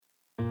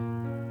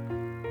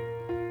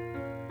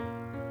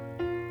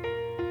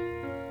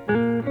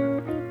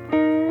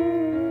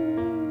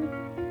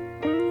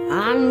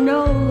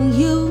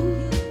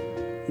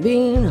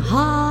being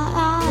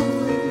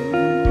harmed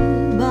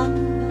by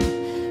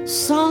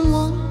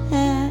someone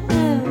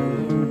else.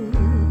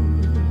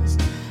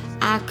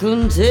 I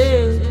can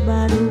tell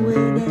by the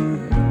way that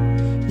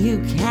you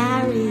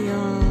carry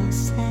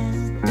yourself.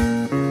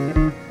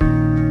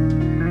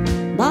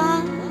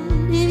 But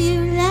if you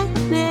let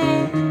me,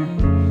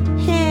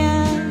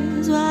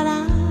 here's what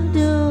I'll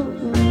do.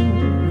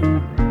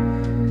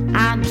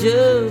 I'll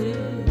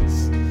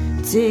just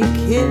take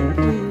care of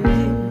you.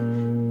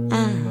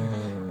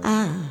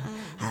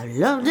 I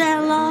love that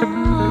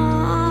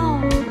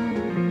long,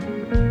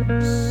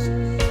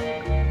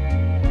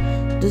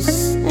 the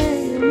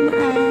same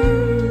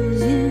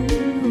as you.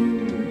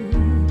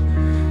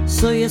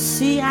 So you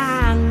see,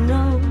 I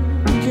know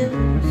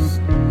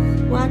just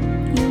what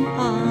you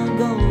are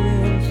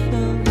going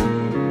through.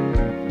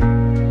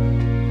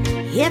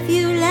 If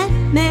you let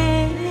me,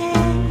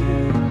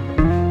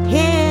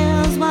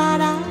 here's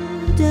what I'll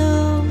do.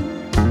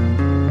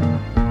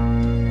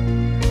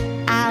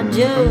 I'll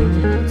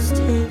just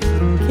take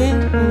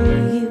care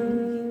of you.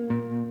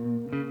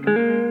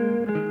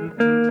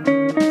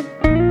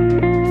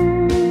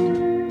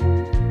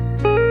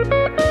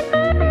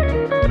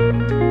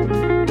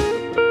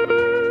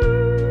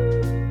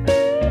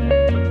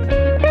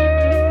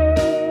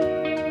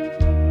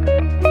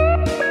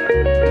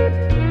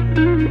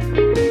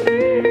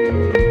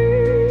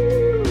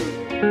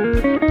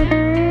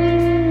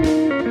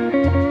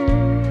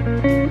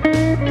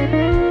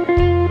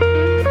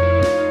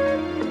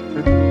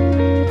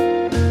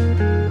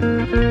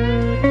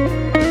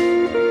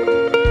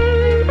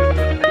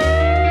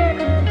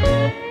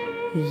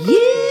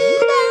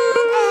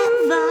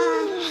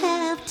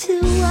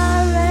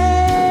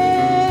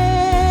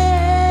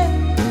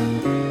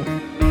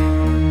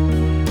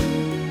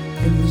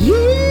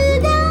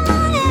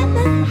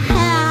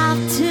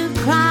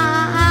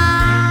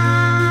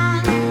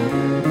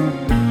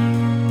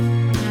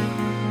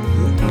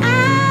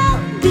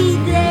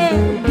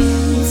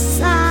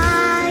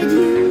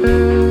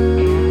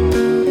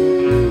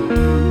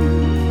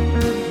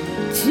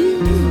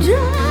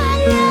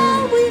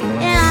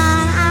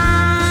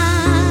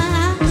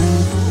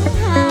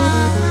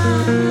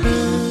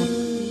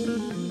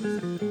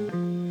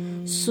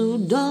 So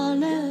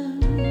darling,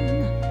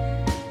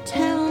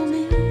 tell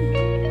me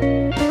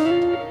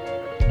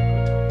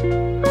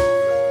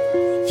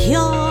if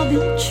you'll be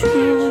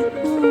true,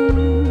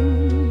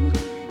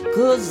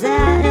 'cause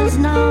there is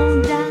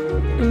no doubt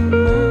in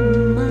my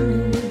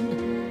mind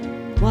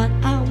what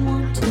I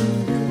want to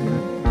do.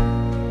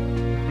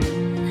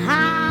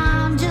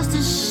 I'm just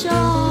as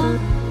sure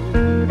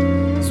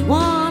as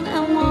one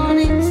and one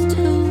is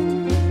two.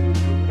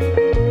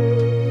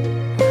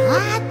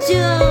 I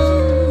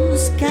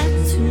just got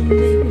to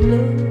make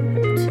love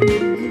to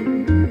you,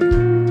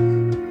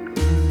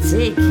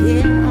 take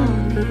care of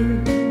you.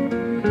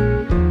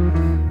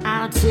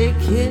 I'll take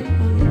care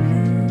of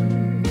you,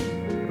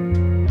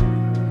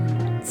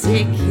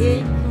 take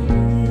care of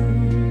you.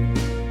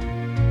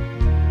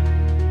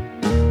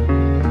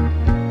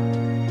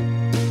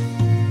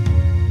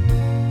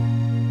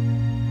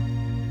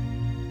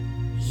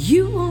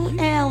 You won't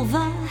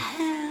ever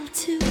have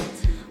to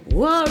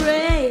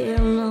worry